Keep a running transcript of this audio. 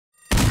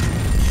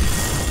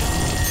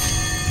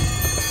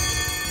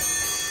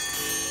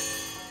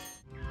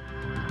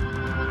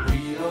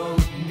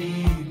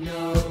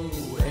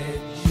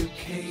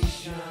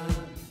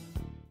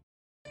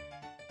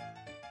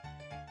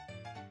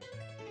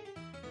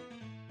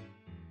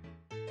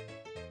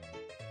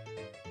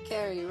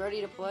Okay, are you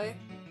ready to play?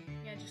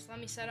 Yeah, just let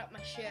me set up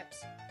my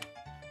ships.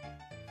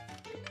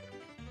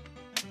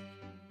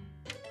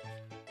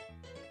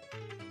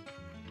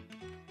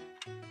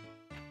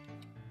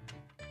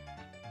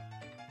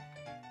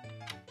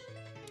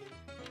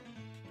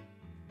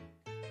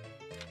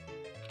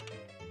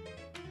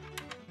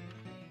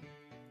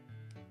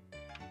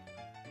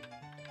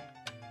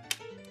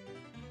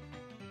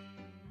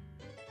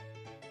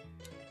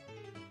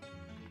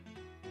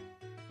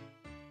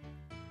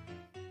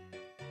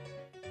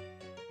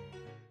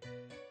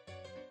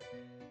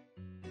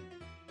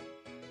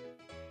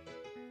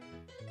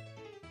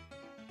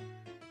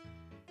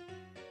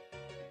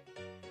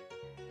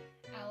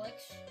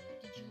 Alex,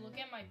 did you look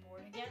at my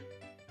board again?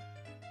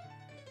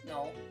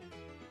 No.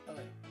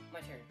 Okay, my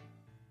turn.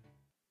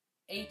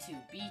 A2,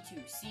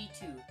 B2,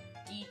 C2,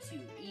 D2,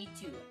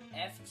 E2,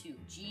 F2,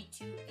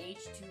 G2,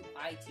 H2,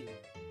 I2.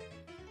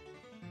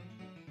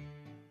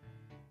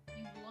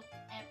 You looked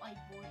at my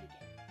board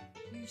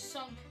again. You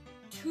sunk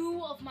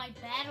 2 of my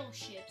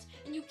battleships,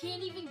 and you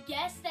can't even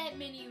guess that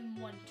many in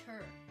one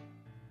turn.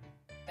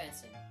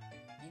 Benson,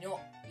 you know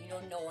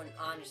no one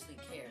honestly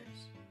cares.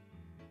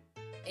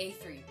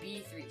 A3,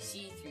 B3,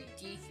 C3,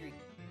 D3.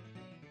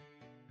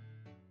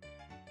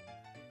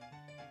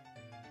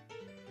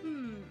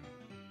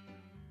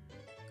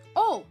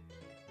 Oh,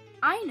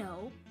 I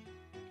know.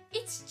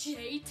 It's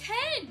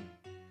J10.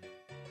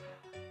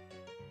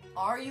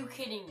 Are you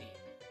kidding me?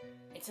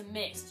 It's a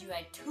miss. You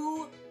had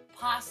 2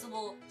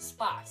 possible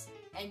spots,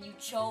 and you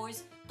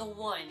chose the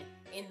one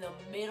in the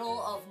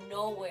middle of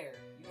nowhere.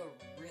 You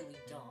are really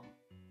dumb.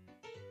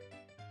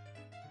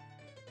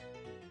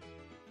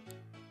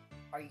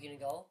 Are you gonna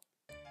go?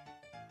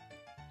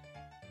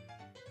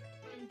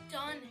 I'm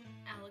done,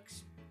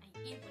 Alex.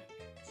 I hate when it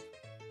goes.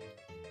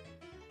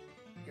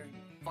 You're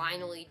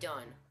finally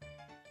done.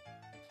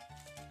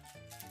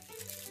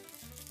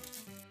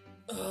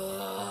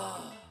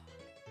 Ugh.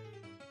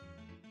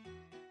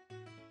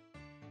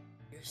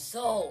 You're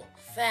so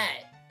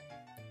fat.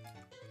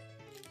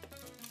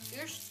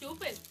 You're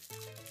stupid.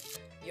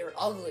 You're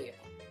ugly.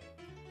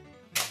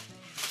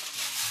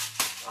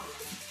 Ugh.